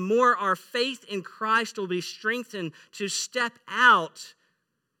gratitude, the more our faith in Christ will be strengthened to step out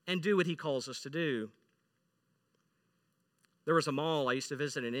and do what he calls us to do. There was a mall I used to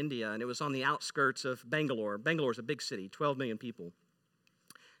visit in India, and it was on the outskirts of Bangalore. Bangalore is a big city, 12 million people.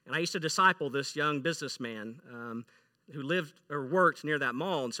 And I used to disciple this young businessman who lived or worked near that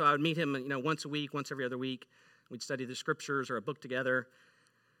mall. And so I would meet him, once a week, once every other week. We'd study the scriptures or a book together.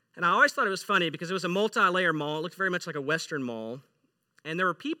 And I always thought it was funny because it was a multi-layer mall. It looked very much like a Western mall. And there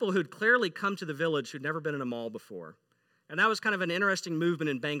were people who'd clearly come to the village who'd never been in a mall before. And that was kind of an interesting movement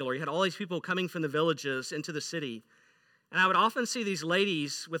in Bangalore. You had all these people coming from the villages into the city. And I would often see these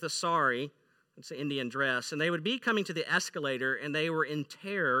ladies with a sari, it's an Indian dress, and they would be coming to the escalator, and they were in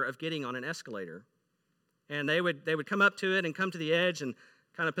terror of getting on an escalator. And they would come up to it and come to the edge and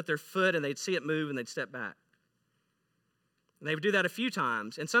kind of put their foot, and they'd see it move, and they'd step back. And they would do that a few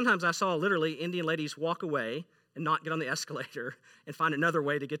times. And sometimes I saw literally Indian ladies walk away and not get on the escalator and find another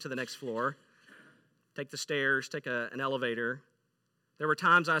way to get to the next floor, take the stairs, take an elevator. There were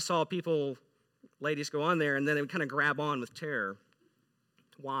times I saw ladies go on there, and then they would kind of grab on with terror.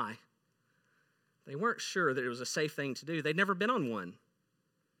 Why? They weren't sure that it was a safe thing to do. They'd never been on one.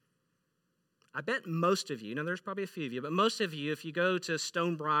 I bet most of you, there's probably a few of you, but most of you, if you go to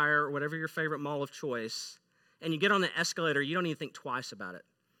Stonebriar or whatever your favorite mall of choice, and you get on the escalator, you don't even think twice about it.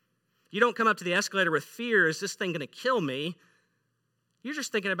 You don't come up to the escalator with fear, is this thing going to kill me? You're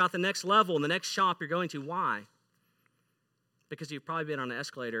just thinking about the next level and the next shop you're going to. Why? Because you've probably been on an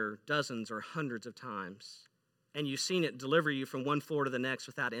escalator dozens or hundreds of times. And you've seen it deliver you from one floor to the next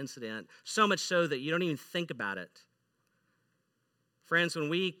without incident, so much so that you don't even think about it. Friends, when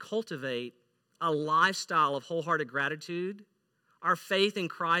we cultivate a lifestyle of wholehearted gratitude, our faith in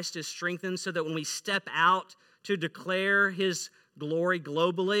Christ is strengthened so that when we step out to declare his glory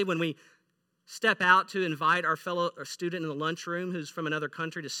globally, when we step out to invite our fellow student in the lunchroom who's from another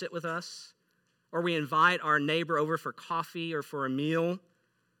country to sit with us, or we invite our neighbor over for coffee or for a meal,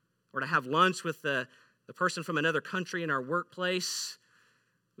 or to have lunch with the person from another country in our workplace,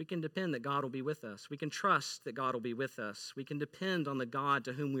 we can depend that God will be with us. We can trust that God will be with us. We can depend on the God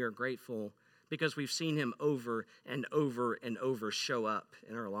to whom we are grateful because we've seen him over and over and over show up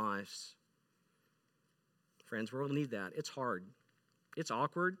in our lives. Friends, we'll need that. It's hard. It's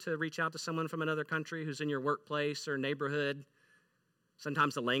awkward to reach out to someone from another country who's in your workplace or neighborhood.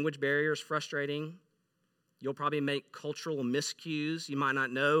 Sometimes the language barrier is frustrating. You'll probably make cultural miscues you might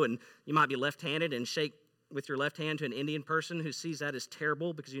not know, and you might be left-handed and shake with your left hand to an Indian person who sees that as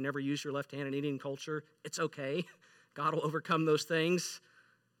terrible because you never use your left hand in Indian culture. It's okay. God will overcome those things.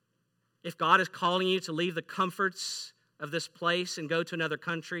 If God is calling you to leave the comforts of this place and go to another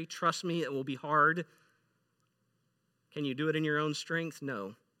country, trust me, it will be hard. Can you do it in your own strength?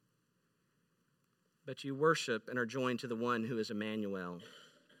 No. But you worship and are joined to the one who is Emmanuel,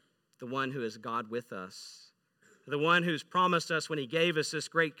 the one who is God with us, the one who's promised us when he gave us this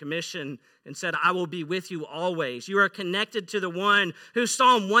great commission and said, I will be with you always. You are connected to the one who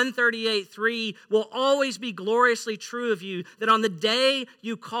Psalm 138:3 will always be gloriously true of you, that on the day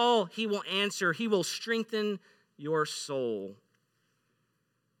you call, he will answer. He will strengthen your soul.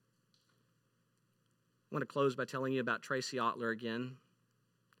 I want to close by telling you about Tracy Ottler again.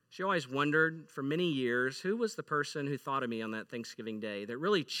 She always wondered for many years, who was the person who thought of me on that Thanksgiving day that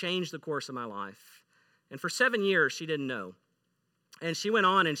really changed the course of my life? And for 7 years, she didn't know. And she went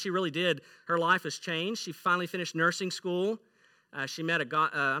on, and she really did. Her life has changed. She finally finished nursing school. She met I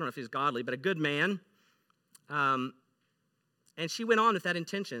don't know if he's godly, but a good man. And she went on with that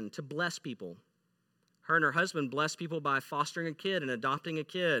intention to bless people. Her and her husband blessed people by fostering a kid and adopting a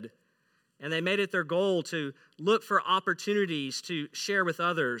kid. And they made it their goal to look for opportunities to share with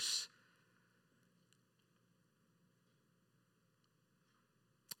others.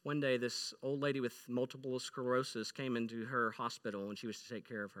 One day, this old lady with multiple sclerosis came into her hospital, and she was to take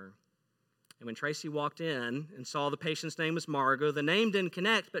care of her. And when Tracy walked in and saw the patient's name was Margot, the name didn't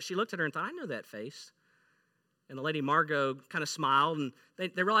connect, but she looked at her and thought, I know that face. And the lady Margot kind of smiled, and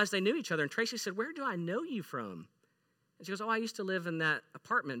they realized they knew each other. And Tracy said, "Where do I know you from?" And she goes, "Oh, I used to live in that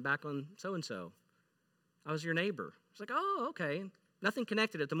apartment back on so-and-so. I was your neighbor." It's like, "Oh, okay." Nothing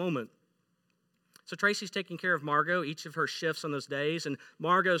connected at the moment. So Tracy's taking care of Margot, each of her shifts on those days, and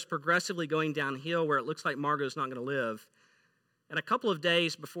Margot's progressively going downhill where it looks like Margot's not going to live. And a couple of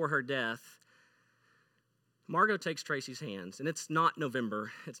days before her death, Margot takes Tracy's hands, and it's not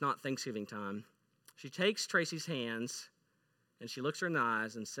November, it's not Thanksgiving time. She takes Tracy's hands, and she looks her in the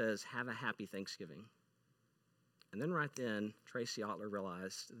eyes and says, "Have a happy Thanksgiving." And then right then, Tracy Ottler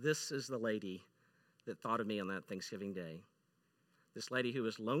realized, this is the lady that thought of me on that Thanksgiving day. This lady who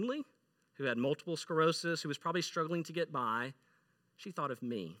was lonely, who had multiple sclerosis, who was probably struggling to get by, she thought of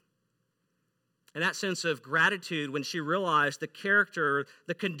me. And that sense of gratitude when she realized the character,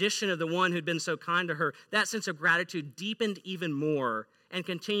 the condition of the one who'd been so kind to her, that sense of gratitude deepened even more and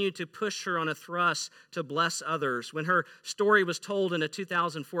continued to push her on a thrust to bless others. When her story was told in a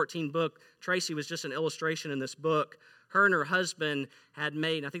 2014 book, Tracy was just an illustration in this book. Her and her husband had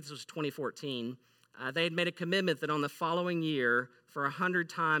made, I think this was 2014, they had made a commitment that on the following year, for 100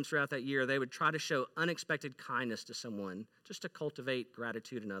 times throughout that year, they would try to show unexpected kindness to someone, just to cultivate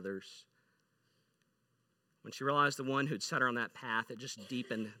gratitude in others. When she realized the one who'd set her on that path, it just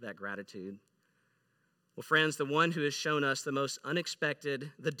deepened that gratitude. Well, friends, the one who has shown us the most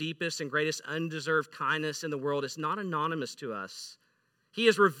unexpected, the deepest and greatest undeserved kindness in the world is not anonymous to us. He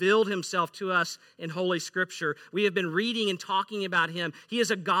has revealed himself to us in Holy Scripture. We have been reading and talking about him. He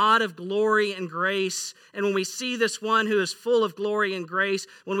is a God of glory and grace. And when we see this one who is full of glory and grace,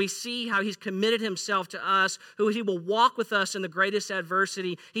 when we see how he's committed himself to us, who he will walk with us in the greatest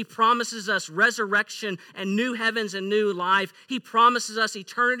adversity, he promises us resurrection and new heavens and new life. He promises us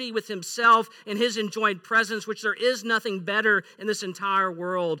eternity with himself in his enjoyed presence, which there is nothing better in this entire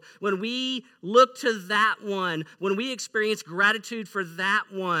world. When we look to that one, when we experience gratitude for that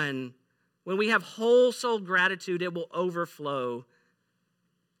one, when we have whole soul gratitude, it will overflow,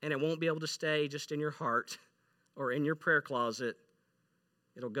 and it won't be able to stay just in your heart or in your prayer closet.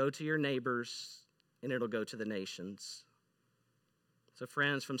 It'll go to your neighbors, and it'll go to the nations. So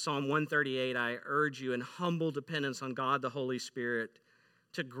friends, from Psalm 138, I urge you in humble dependence on God the Holy Spirit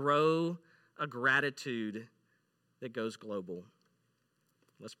to grow a gratitude that goes global.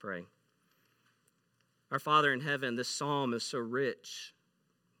 Let's pray. Our Father in heaven, this psalm is so rich.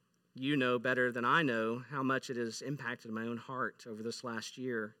 You know better than I know how much it has impacted my own heart over this last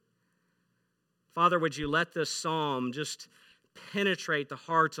year. Father, would you let this psalm just penetrate the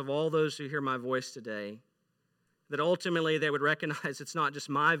hearts of all those who hear my voice today? That ultimately they would recognize it's not just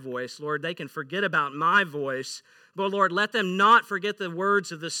my voice. Lord, they can forget about my voice, but Lord, let them not forget the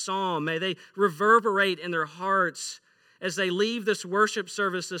words of this psalm. May they reverberate in their hearts. As they leave this worship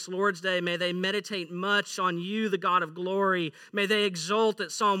service this Lord's Day, may they meditate much on you, the God of glory. May they exult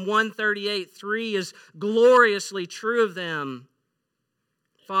that Psalm 138:3 is gloriously true of them.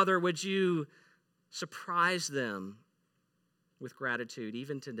 Father, would you surprise them with gratitude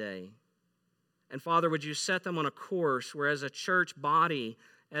even today? And Father, would you set them on a course where as a church body,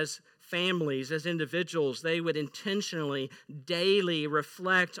 as families, as individuals, they would intentionally, daily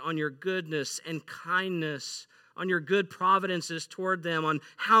reflect on your goodness and kindness, on your good providences toward them, on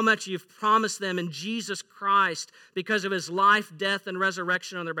how much you've promised them in Jesus Christ because of his life, death, and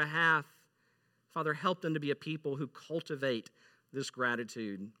resurrection on their behalf. Father, help them to be a people who cultivate this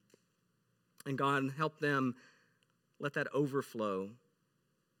gratitude. And God, help them let that overflow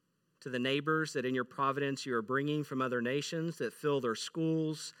to the neighbors that in your providence you are bringing from other nations that fill their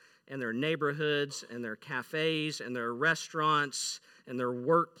schools and their neighborhoods and their cafes and their restaurants and their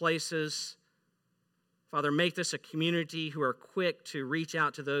workplaces. Father, make this a community who are quick to reach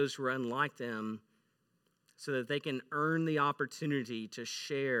out to those who are unlike them so that they can earn the opportunity to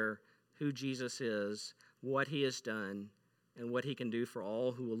share who Jesus is, what he has done, and what he can do for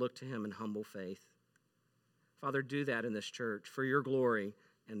all who will look to him in humble faith. Father, do that in this church for your glory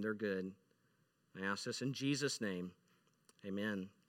and their good. I ask this in Jesus' name. Amen.